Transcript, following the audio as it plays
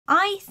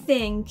I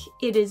think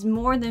it is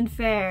more than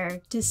fair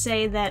to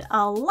say that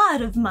a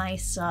lot of my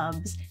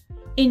subs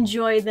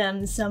enjoy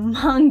them some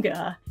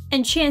manga.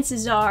 And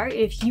chances are,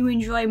 if you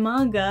enjoy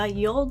manga,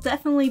 you'll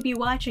definitely be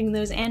watching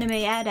those anime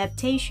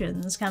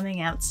adaptations coming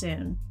out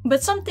soon.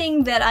 But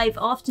something that I've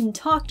often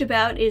talked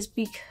about is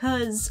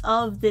because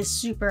of this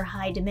super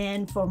high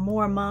demand for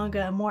more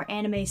manga, more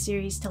anime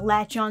series to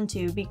latch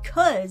onto,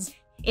 because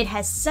it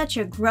has such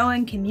a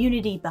growing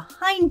community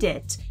behind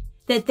it,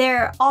 that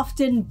they're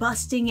often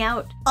busting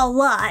out a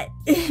lot,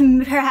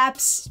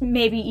 perhaps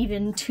maybe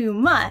even too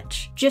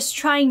much, just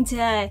trying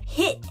to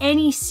hit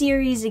any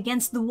series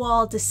against the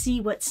wall to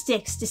see what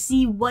sticks, to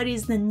see what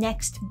is the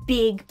next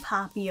big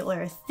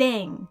popular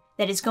thing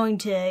that is going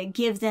to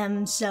give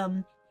them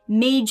some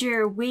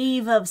major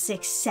wave of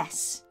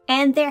success.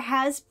 And there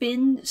has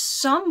been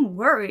some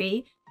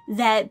worry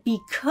that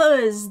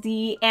because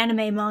the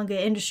anime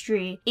manga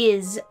industry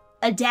is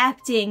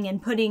adapting and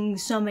putting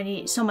so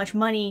much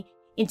money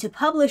into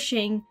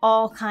publishing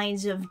all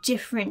kinds of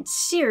different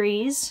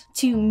series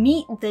to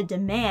meet the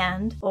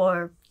demand,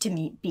 or to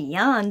meet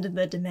beyond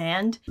the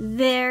demand,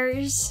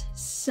 there's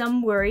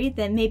some worry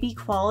that maybe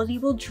quality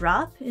will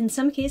drop. In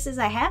some cases,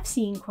 I have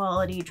seen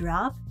quality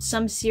drop.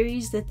 Some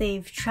series that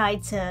they've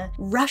tried to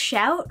rush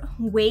out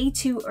way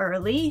too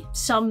early.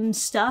 Some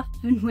stuff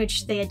in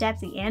which they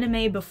adapt the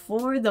anime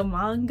before the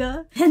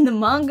manga, and the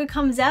manga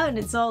comes out and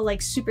it's all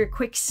like super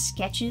quick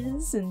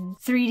sketches and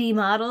 3D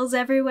models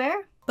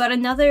everywhere. But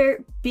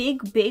another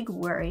big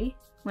worry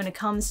when it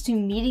comes to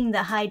meeting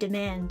the high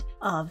demand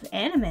of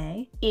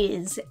anime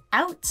is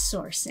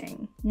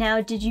outsourcing. Now,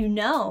 did you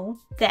know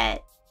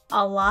that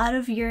a lot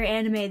of your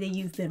anime that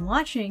you've been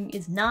watching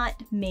is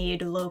not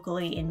made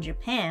locally in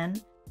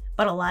Japan,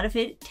 but a lot of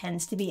it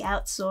tends to be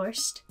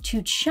outsourced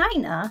to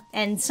China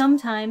and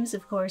sometimes,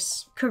 of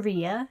course,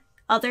 Korea,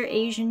 other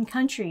Asian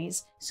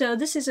countries. So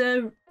this is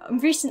a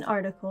recent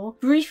article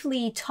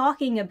briefly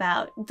talking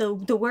about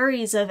the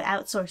worries of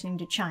outsourcing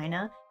to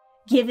China,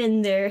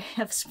 given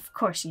of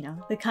course, you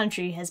know, the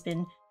country has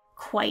been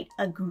quite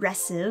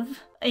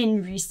aggressive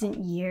in recent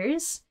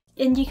years.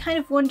 And you kind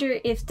of wonder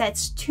if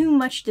that's too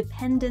much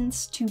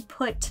dependence to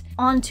put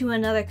onto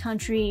another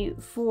country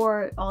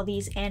for all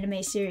these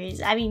anime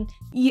series. I mean,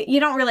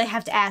 you don't really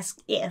have to ask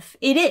if.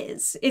 It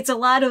is. It's a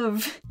lot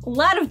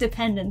of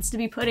dependence to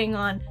be putting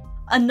on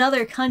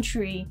another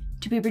country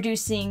to be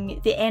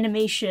producing the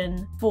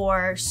animation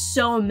for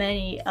so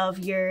many of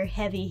your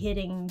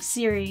heavy-hitting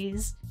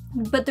series.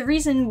 But the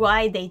reason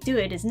why they do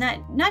it is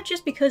not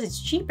just because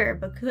it's cheaper,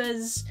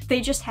 because they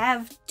just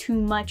have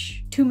too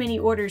many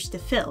orders to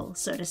fill,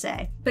 so to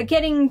say. But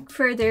getting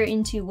further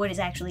into what is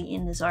actually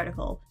in this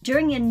article,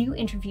 during a new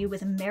interview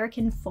with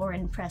American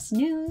Foreign Press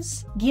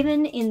News,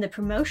 given in the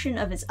promotion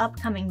of his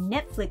upcoming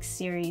Netflix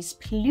series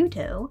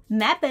Pluto,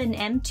 MAPPA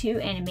and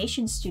M2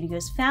 Animation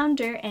Studios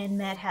founder and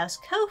Madhouse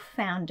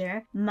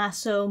co-founder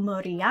Maso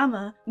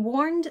Moriyama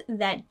warned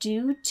that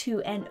due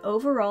to an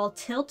overall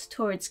tilt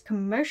towards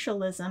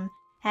commercialism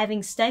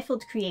having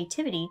stifled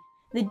creativity,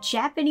 the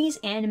Japanese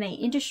anime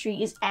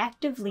industry is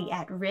actively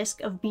at risk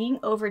of being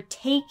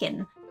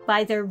overtaken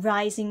by their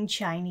rising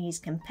Chinese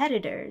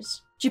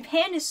competitors.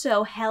 Japan is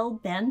so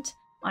hell-bent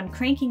on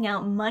cranking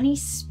out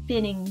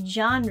money-spinning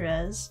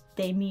genres,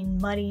 they mean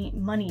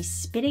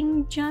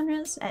money-spitting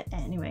genres?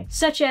 Anyway,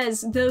 such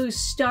as those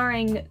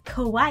starring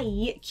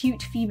kawaii,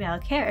 cute female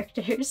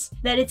characters,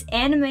 that its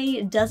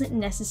anime doesn't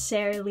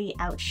necessarily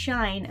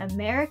outshine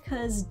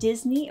America's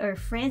Disney or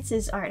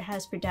France's art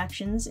house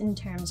productions in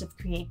terms of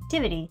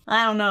creativity.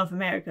 I don't know if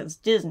America's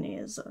Disney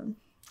is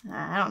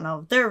I don't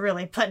know, they're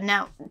really putting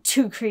out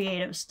too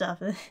creative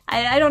stuff.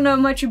 I don't know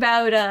much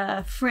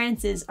about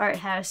France's art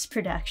house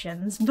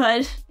productions,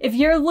 but if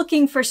you're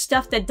looking for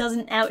stuff that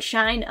doesn't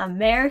outshine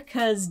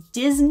America's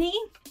Disney,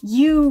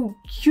 you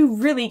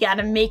really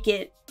gotta make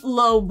it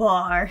low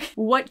bar.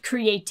 What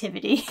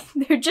creativity?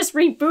 They're just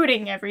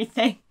rebooting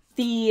everything.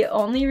 The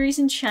only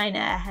reason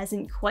China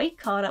hasn't quite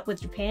caught up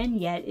with Japan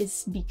yet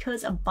is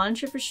because a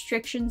bunch of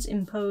restrictions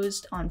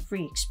imposed on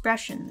free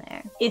expression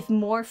there. If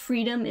more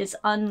freedom is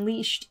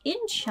unleashed in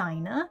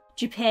China,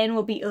 Japan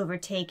will be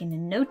overtaken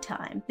in no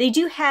time. They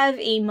do have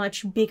a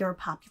much bigger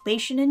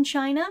population in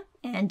China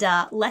and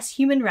less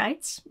human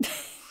rights.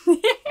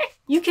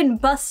 You can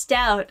bust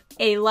out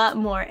a lot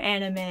more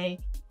anime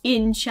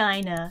in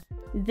China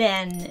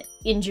than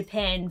in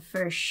Japan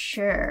for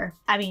sure.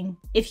 I mean,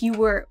 if you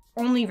were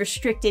only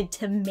restricted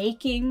to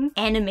making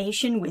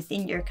animation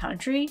within your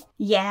country,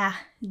 yeah,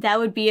 that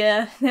would be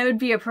a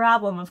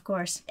problem, of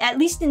course. At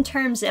least in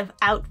terms of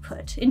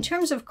output. In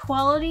terms of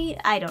quality,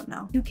 I don't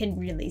know. Who can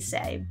really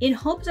say? In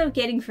hopes of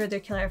getting further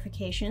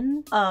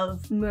clarification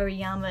of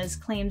Murayama's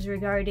claims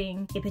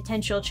regarding a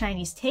potential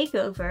Chinese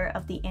takeover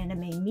of the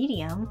anime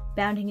medium,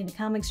 Bounding Into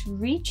Comics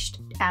reached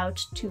out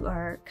to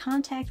our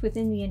contact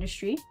within the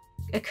industry,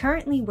 a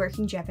currently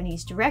working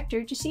Japanese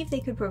director, to see if they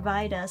could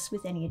provide us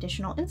with any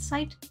additional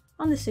insight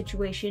on the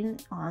situation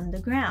on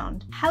the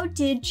ground. How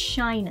did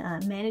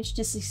China manage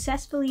to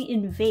successfully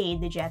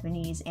invade the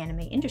Japanese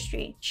anime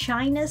industry?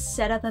 China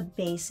set up a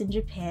base in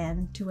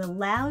Japan to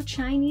allow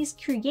Chinese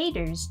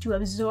creators to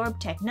absorb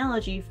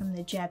technology from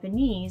the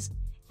Japanese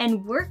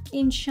and work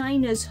in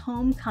China's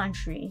home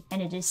country,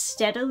 and it is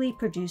steadily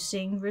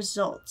producing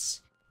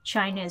results.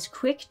 China is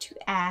quick to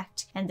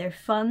act, and their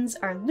funds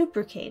are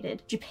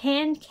lubricated.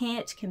 Japan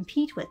can't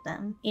compete with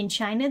them. In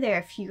China, there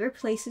are fewer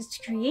places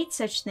to create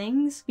such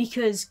things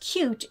because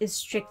cute is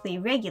strictly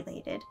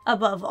regulated.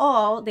 Above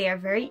all, they are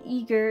very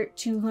eager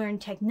to learn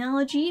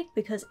technology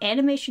because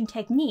animation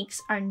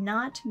techniques are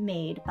not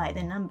made by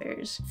the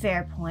numbers.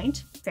 Fair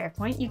point. Fair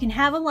point. You can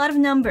have a lot of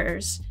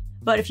numbers,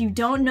 but if you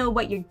don't know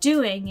what you're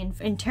doing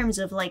in terms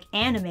of like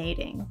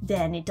animating,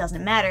 then it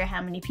doesn't matter how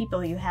many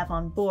people you have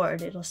on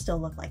board, it'll still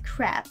look like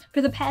crap.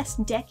 For the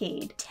past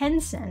decade,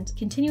 Tencent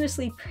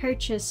continuously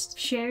purchased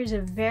shares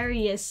of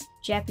various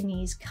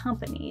Japanese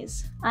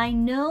companies. I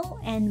know,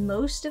 and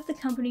most of the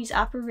companies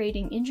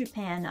operating in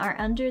Japan are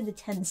under the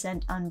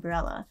Tencent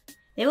umbrella.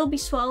 They will be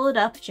swallowed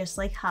up just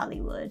like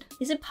Hollywood.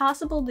 Is it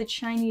possible the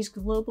Chinese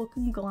global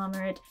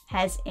conglomerate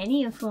has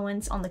any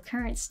influence on the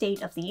current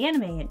state of the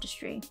anime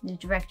industry? The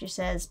director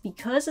says,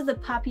 because of the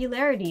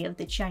popularity of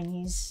the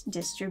Chinese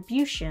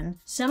distribution,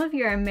 some of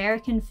your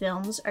American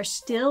films are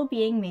still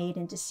being made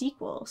into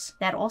sequels.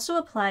 That also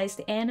applies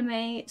to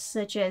anime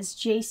such as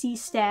JC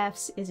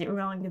Staff's Is It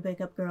Wrong to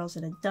Pick Up Girls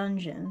in a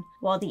Dungeon?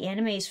 While the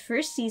anime's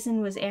first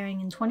season was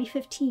airing in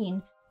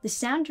 2015, the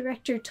sound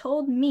director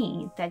told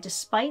me that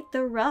despite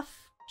the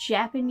rough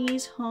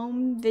Japanese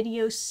home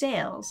video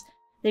sales,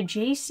 the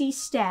JC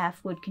staff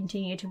would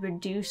continue to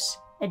produce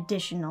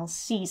additional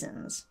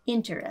seasons.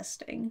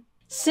 Interesting.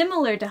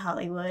 Similar to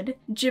Hollywood,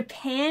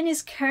 Japan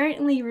is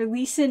currently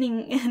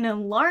releasing an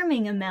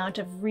alarming amount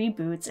of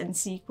reboots and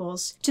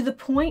sequels to the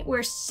point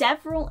where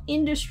several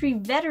industry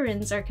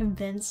veterans are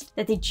convinced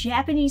that the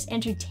Japanese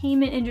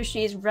entertainment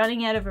industry is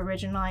running out of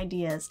original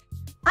ideas.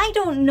 I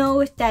don't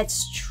know if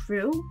that's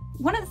true.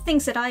 One of the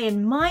things that I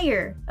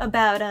admire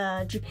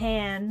about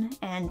Japan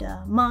and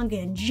manga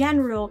in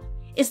general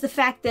is the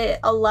fact that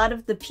a lot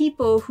of the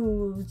people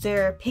who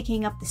they're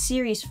picking up the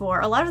series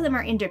for, a lot of them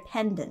are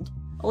independent.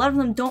 A lot of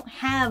them don't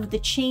have the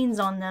chains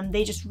on them.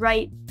 They just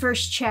write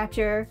first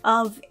chapter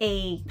of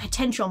a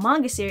potential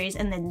manga series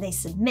and then they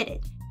submit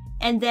it.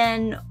 And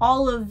then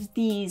all of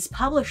these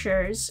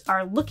publishers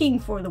are looking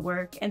for the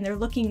work and they're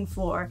looking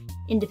for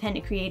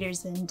independent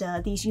creators and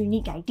these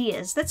unique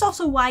ideas. That's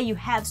also why you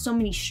have so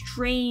many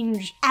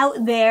strange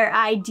out there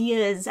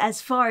ideas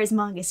as far as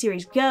manga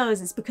series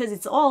goes. It's because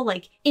it's all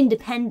like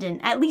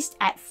independent, at least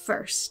at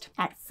first.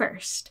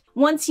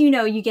 Once you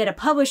know you get a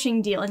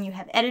publishing deal and you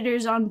have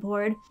editors on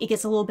board, it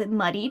gets a little bit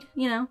muddied,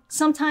 you know?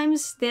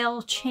 Sometimes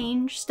they'll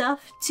change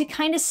stuff to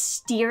kind of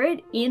steer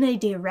it in a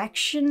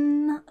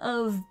direction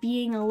of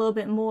being a little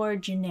bit more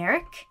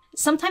generic.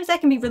 Sometimes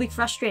that can be really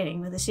frustrating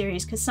with a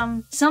series because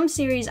some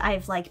series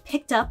I've like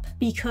picked up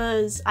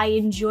because I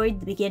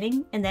enjoyed the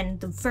beginning, and then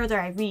the further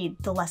I read,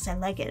 the less I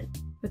like it.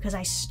 Because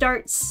I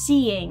start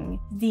seeing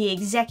the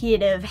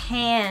executive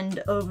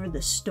hand over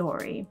the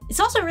story. It's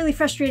also really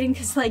frustrating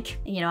because, like,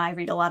 you know, I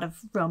read a lot of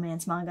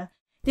romance manga.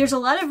 There's a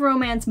lot of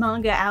romance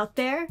manga out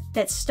there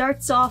that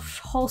starts off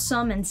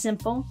wholesome and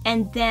simple,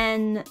 and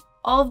then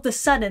all of a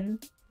sudden,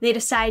 they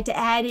decide to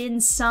add in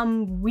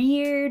some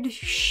weird,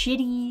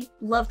 shitty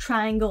love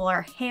triangle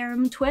or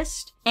harem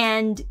twist,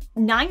 and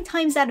 9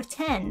 times out of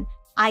 10,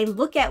 I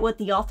look at what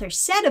the author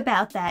said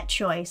about that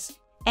choice,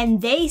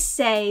 and they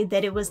say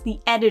that it was the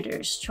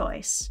editor's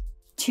choice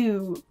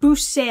to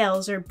boost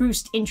sales or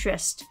boost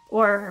interest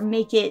or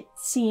make it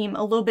seem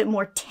a little bit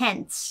more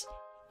tense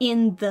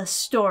in the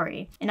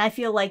story. And I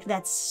feel like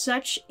that's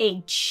such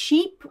a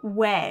cheap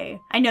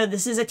way. I know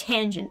this is a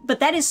tangent, but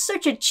that is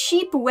such a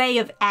cheap way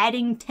of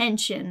adding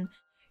tension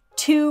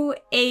to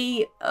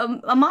a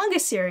manga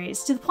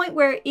series, to the point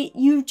where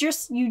you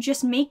just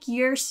make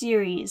your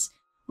series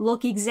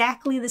look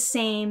exactly the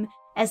same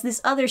as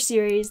this other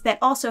series that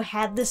also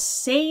had the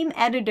same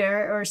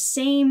editor or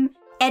same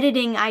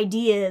editing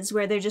ideas,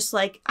 where they're just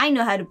like, I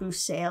know how to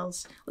boost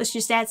sales. Let's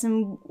just add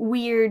some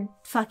weird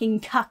fucking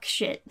cuck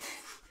shit.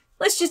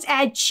 Let's just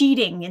add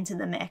cheating into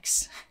the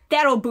mix.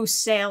 That'll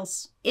boost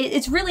sales.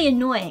 It's really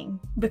annoying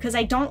because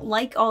I don't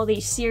like all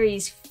these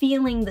series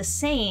feeling the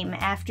same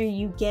after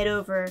you get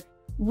over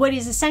what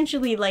is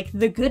essentially like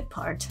the good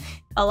part.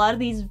 A lot of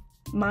these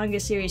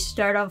manga series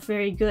start off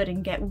very good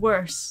and get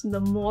worse the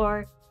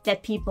more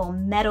that people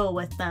meddle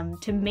with them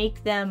to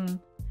make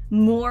them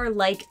more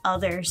like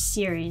other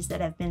series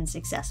that have been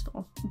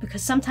successful.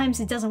 Because sometimes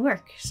it doesn't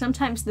work.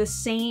 Sometimes the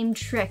same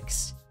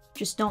tricks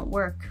just don't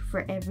work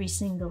for every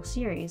single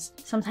series.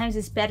 Sometimes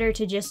it's better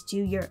to just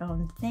do your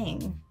own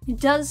thing.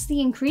 Does the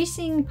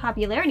increasing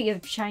popularity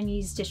of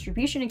Chinese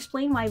distribution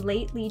explain why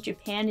lately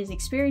Japan is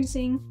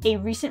experiencing a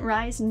recent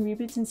rise in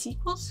reboots and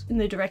sequels?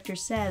 And the director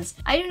says,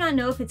 I do not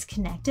know if it's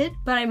connected,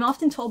 but I'm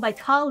often told by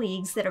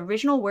colleagues that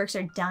original works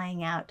are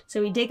dying out,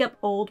 so we dig up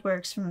old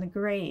works from the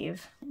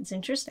grave. It's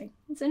interesting.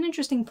 It's an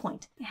interesting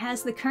point.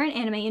 Has the current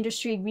anime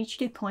industry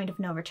reached a point of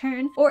no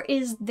return, or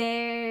is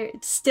there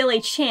still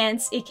a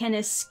chance it can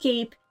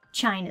escape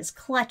China's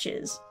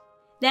clutches?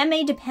 That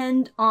may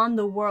depend on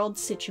the world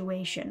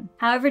situation.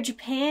 However,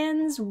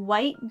 Japan's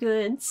white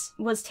goods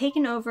was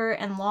taken over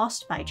and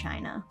lost by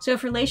China. So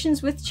if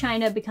relations with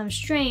China become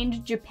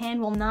strained,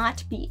 Japan will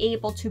not be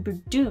able to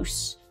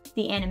produce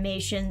the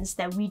animations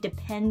that we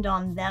depend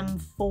on them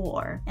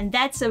for. And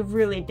that's a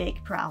really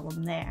big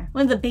problem there.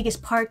 One of the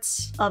biggest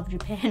parts of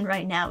Japan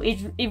right now,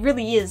 it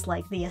really is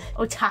like the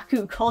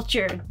otaku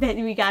culture that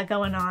we got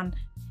going on.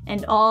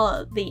 And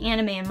all the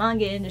anime and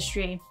manga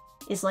industry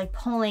is like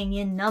pulling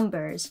in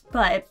numbers.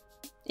 But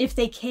if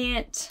they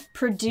can't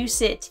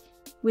produce it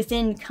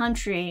within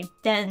country,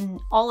 then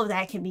all of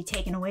that can be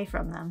taken away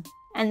from them.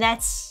 And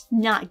that's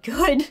not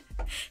good.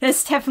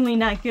 That's definitely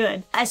not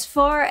good. As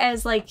far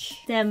as like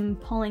them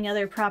pulling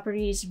other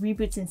properties,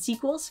 reboots and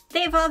sequels,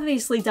 they've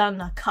obviously done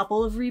a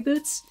couple of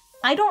reboots.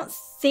 I don't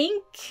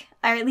think,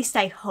 or at least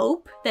I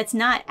hope, that's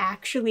not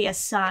actually a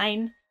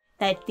sign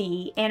that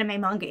the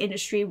anime manga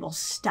industry will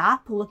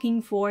stop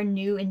looking for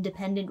new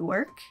independent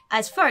work.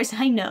 As far as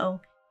I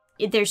know,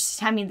 they're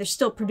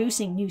still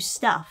producing new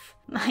stuff.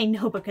 I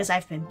know because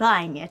I've been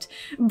buying it,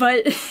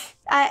 but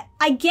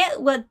I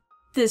get what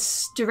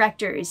this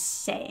director is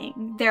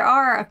saying. There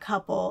are a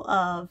couple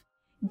of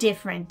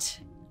different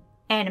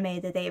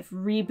anime that they've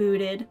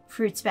rebooted.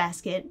 Fruits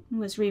Basket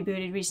was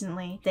rebooted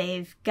recently.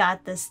 They've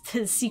got the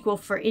sequel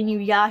for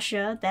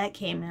Inuyasha that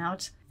came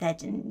out. That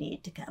didn't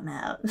need to come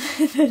out.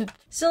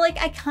 So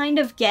like I kind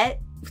of get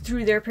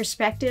through their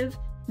perspective.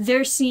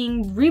 They're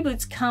seeing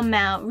reboots come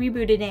out,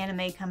 rebooted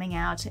anime coming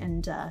out,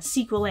 and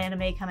sequel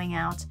anime coming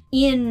out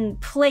in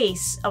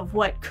place of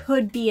what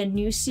could be a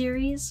new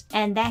series,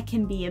 and that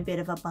can be a bit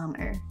of a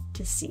bummer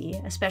to see,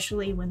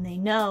 especially when they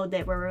know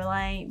that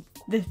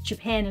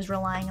Japan is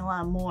relying a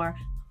lot more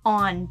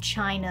on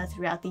China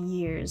throughout the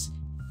years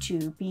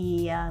to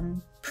be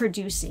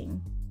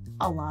producing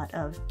a lot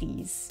of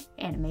these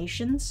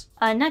animations.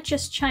 Not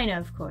just China,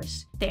 of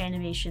course. Their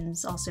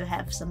animations also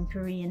have some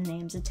Korean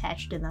names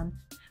attached to them.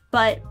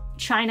 But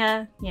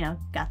China, you know,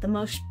 got the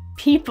most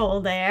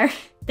people there.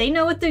 They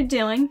know what they're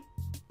doing.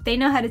 They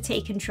know how to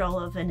take control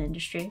of an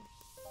industry.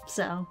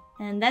 So,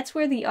 and that's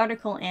where the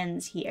article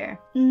ends here.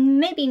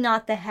 Maybe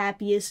not the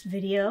happiest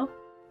video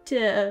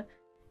to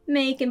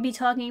make and be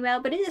talking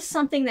about, but it is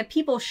something that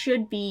people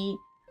should be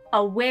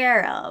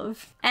aware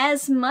of.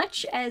 As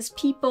much as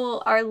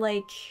people are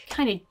like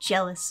kind of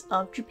jealous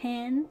of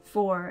Japan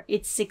for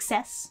its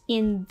success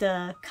in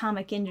the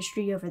comic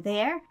industry over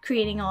there,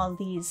 creating all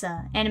these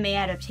anime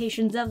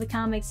adaptations of the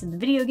comics and the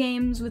video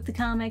games with the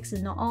comics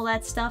and all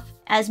that stuff,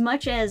 as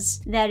much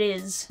as that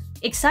is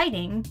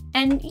exciting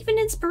and even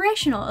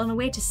inspirational in a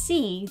way to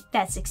see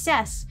that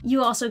success,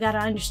 you also gotta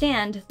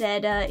understand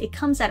that it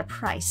comes at a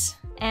price.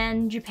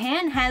 And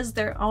Japan has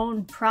their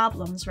own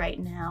problems right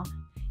now.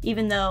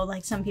 Even though,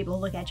 like, some people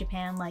look at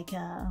Japan like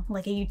a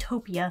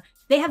utopia,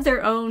 they have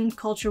their own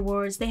culture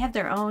wars, they have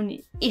their own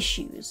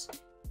issues.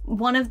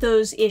 One of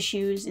those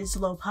issues is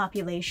low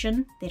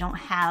population. They don't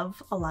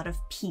have a lot of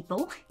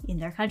people in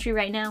their country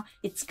right now.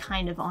 It's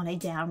kind of on a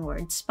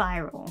downward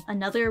spiral.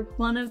 Another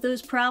one of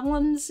those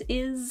problems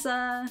is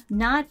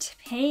not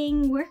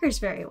paying workers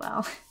very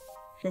well.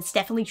 That's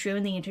definitely true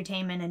in the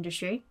entertainment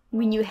industry.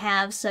 When you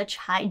have such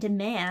high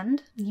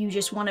demand, you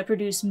just want to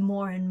produce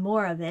more and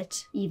more of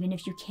it, even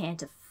if you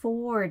can't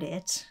afford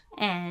it.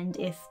 And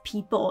if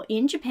people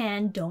in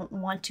Japan don't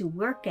want to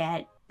work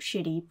at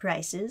shitty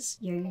prices,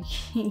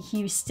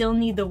 you still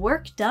need the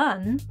work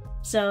done,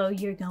 so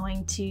you're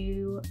going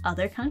to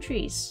other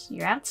countries.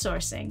 You're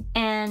outsourcing.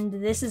 And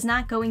this is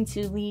not going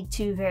to lead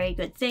to very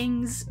good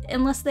things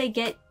unless they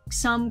get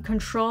some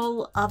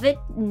control of it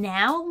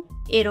now.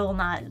 It'll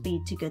not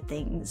lead to good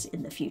things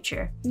in the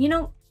future. You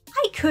know,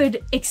 I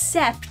could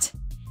accept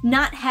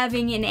not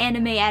having an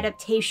anime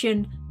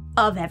adaptation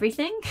of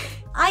everything.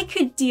 I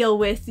could deal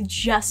with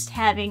just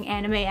having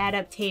anime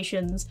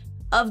adaptations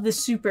of the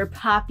super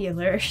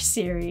popular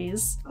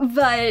series.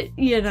 But,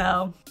 you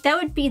know,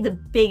 that would be the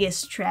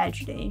biggest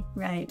tragedy,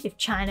 right? If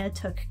China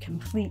took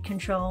complete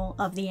control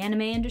of the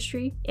anime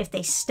industry, if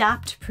they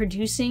stopped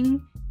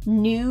producing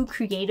new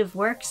creative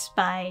works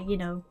by, you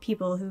know,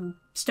 people who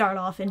start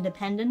off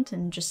independent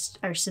and just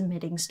are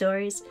submitting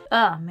stories.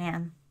 Oh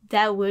man,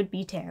 that would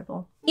be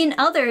terrible. In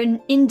other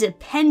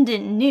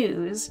independent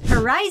news,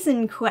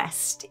 Horizon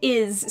Quest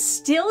is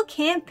still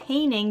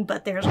campaigning,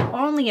 but there's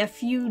only a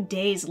few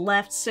days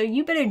left, so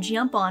you better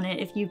jump on it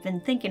if you've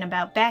been thinking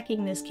about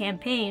backing this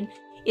campaign.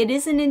 It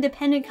is an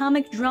independent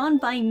comic drawn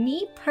by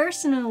me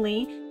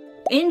personally,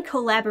 in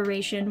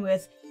collaboration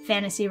with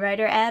fantasy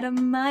writer Adam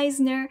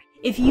Meisner.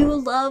 If you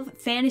love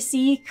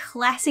fantasy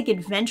classic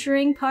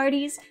adventuring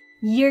parties,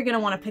 you're gonna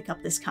want to pick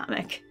up this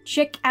comic.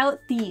 Check out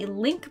the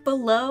link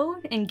below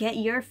and get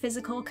your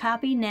physical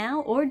copy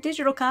now, or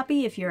digital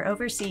copy if you're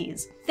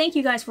overseas. Thank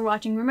you guys for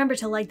watching. Remember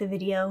to like the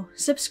video,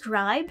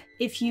 subscribe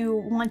if you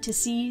want to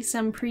see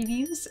some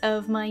previews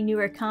of my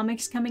newer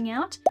comics coming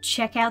out.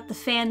 Check out the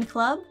fan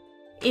club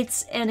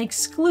It's an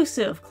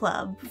exclusive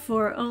club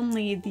for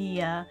only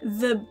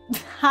the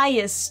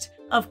highest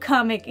of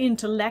comic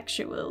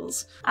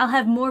intellectuals. I'll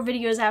have more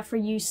videos out for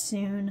you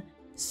soon,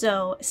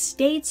 so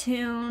stay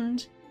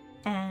tuned,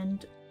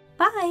 and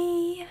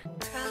bye!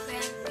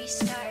 Program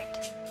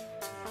restart.